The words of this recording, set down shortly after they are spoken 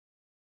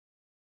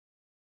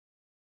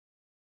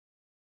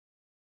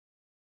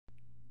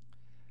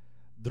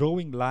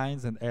Drawing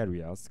lines and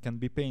areas can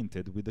be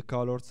painted with the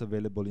colors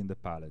available in the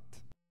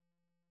palette.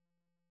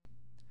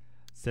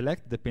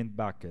 Select the paint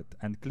bucket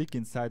and click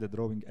inside the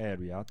drawing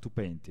area to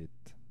paint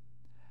it.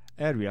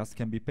 Areas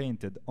can be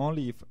painted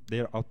only if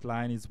their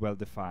outline is well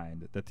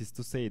defined, that is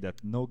to say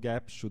that no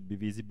gap should be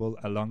visible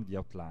along the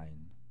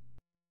outline.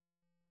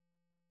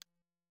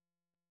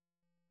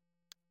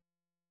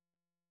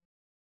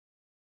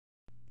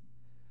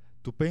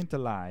 To paint a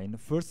line,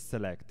 first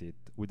select it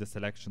with the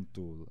selection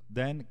tool,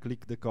 then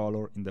click the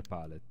color in the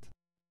palette.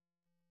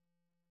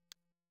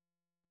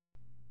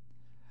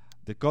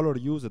 The color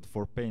used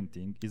for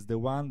painting is the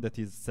one that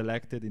is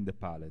selected in the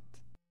palette.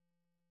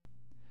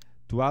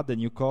 To add a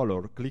new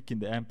color, click in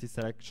the empty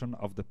section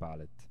of the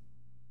palette.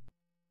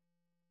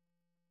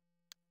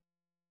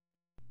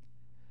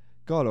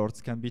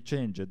 Colors can be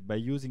changed by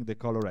using the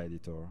color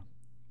editor.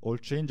 All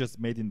changes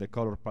made in the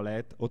color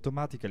palette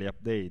automatically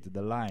update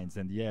the lines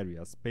and the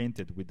areas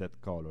painted with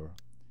that color.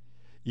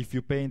 If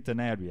you paint an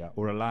area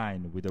or a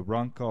line with the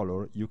wrong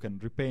color, you can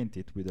repaint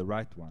it with the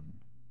right one.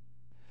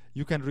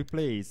 You can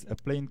replace a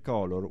plain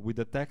color with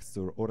a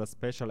texture or a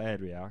special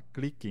area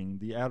clicking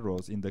the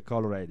arrows in the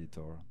color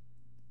editor.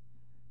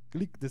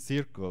 Click the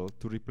circle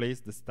to replace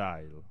the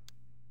style.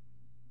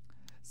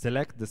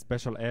 Select the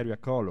special area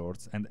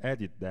colors and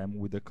edit them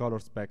with the color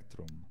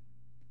spectrum.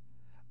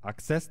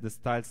 Access the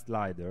style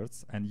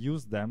sliders and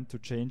use them to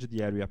change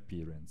the area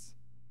appearance.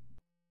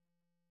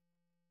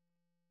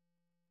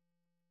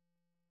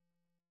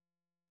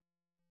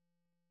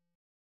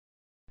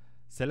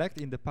 Select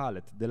in the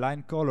palette the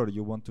line color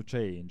you want to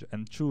change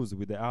and choose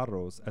with the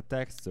arrows a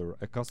texture,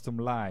 a custom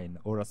line,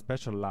 or a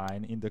special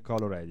line in the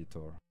color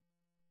editor.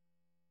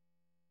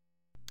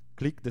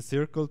 Click the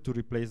circle to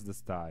replace the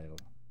style.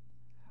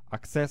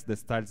 Access the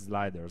style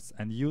sliders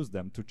and use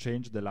them to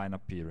change the line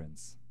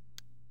appearance.